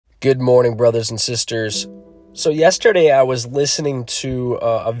Good morning, brothers and sisters. So yesterday I was listening to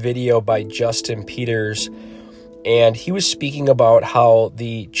a video by Justin Peters, and he was speaking about how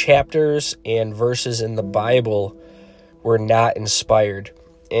the chapters and verses in the Bible were not inspired.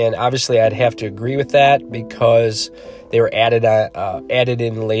 And obviously I'd have to agree with that because they were added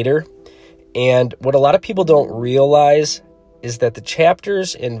in later. And what a lot of people don't realize is that the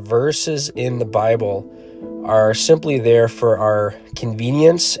chapters and verses in the Bible are simply there for our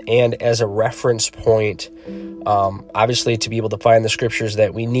convenience and as a reference point, obviously to be able to find the scriptures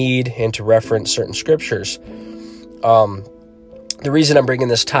that we need and to reference certain scriptures. The reason I'm bringing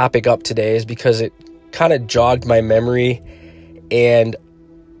this topic up today is because it kind of jogged my memory and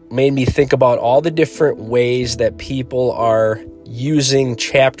made me think about all the different ways that people are using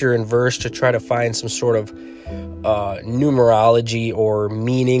chapter and verse to try to find some sort of numerology or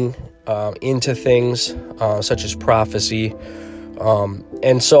meaning into things such as prophecy.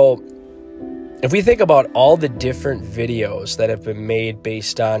 And so if we think about all the different videos that have been made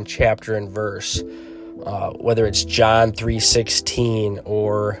based on chapter and verse, whether it's John 3:16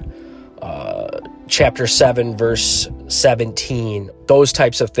 or chapter 7 verse 17, those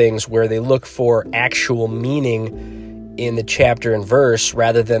types of things where they look for actual meaning in the chapter and verse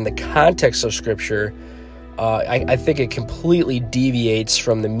rather than the context of scripture, I think it completely deviates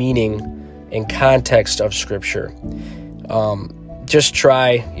from the meaning and context of Scripture. Just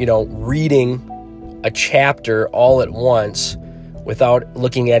try, reading a chapter all at once without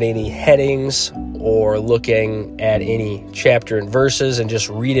looking at any headings or looking at any chapter and verses, and just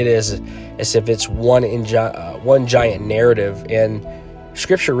read it as if it's one giant narrative. And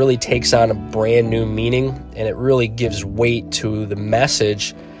Scripture really takes on a brand new meaning, and it really gives weight to the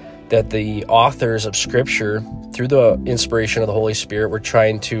message that the authors of Scripture, through the inspiration of the Holy Spirit, were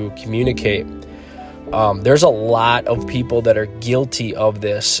trying to communicate. There's a lot of people that are guilty of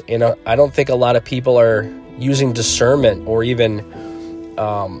this, and I don't think a lot of people are using discernment or even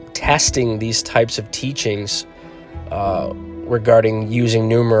testing these types of teachings regarding using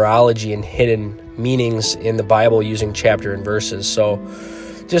numerology and hidden meanings in the Bible using chapter and verses. So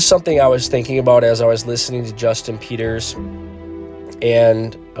just something I was thinking about as I was listening to Justin Peters,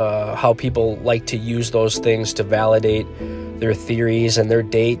 and how people like to use those things to validate their theories and their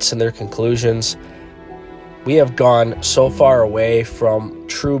dates and their conclusions. We have gone so far away from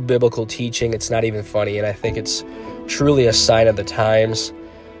true biblical teaching, it's not even funny, and I think it's truly a sign of the times.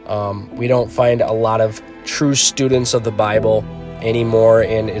 We don't find a lot of true students of the Bible anymore,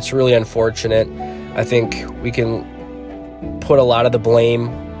 and it's really unfortunate. I think we can put a lot of the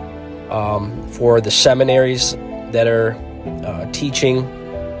blame for the seminaries that are teaching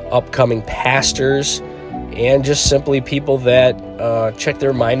upcoming pastors, and just simply people that check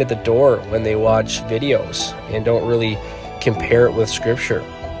their mind at the door when they watch videos and don't really compare it with Scripture.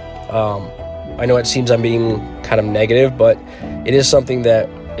 I know it seems I'm being kind of negative, but it is something that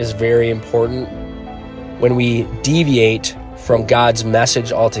is very important. When we deviate from God's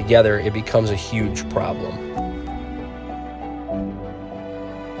message altogether, it becomes a huge problem.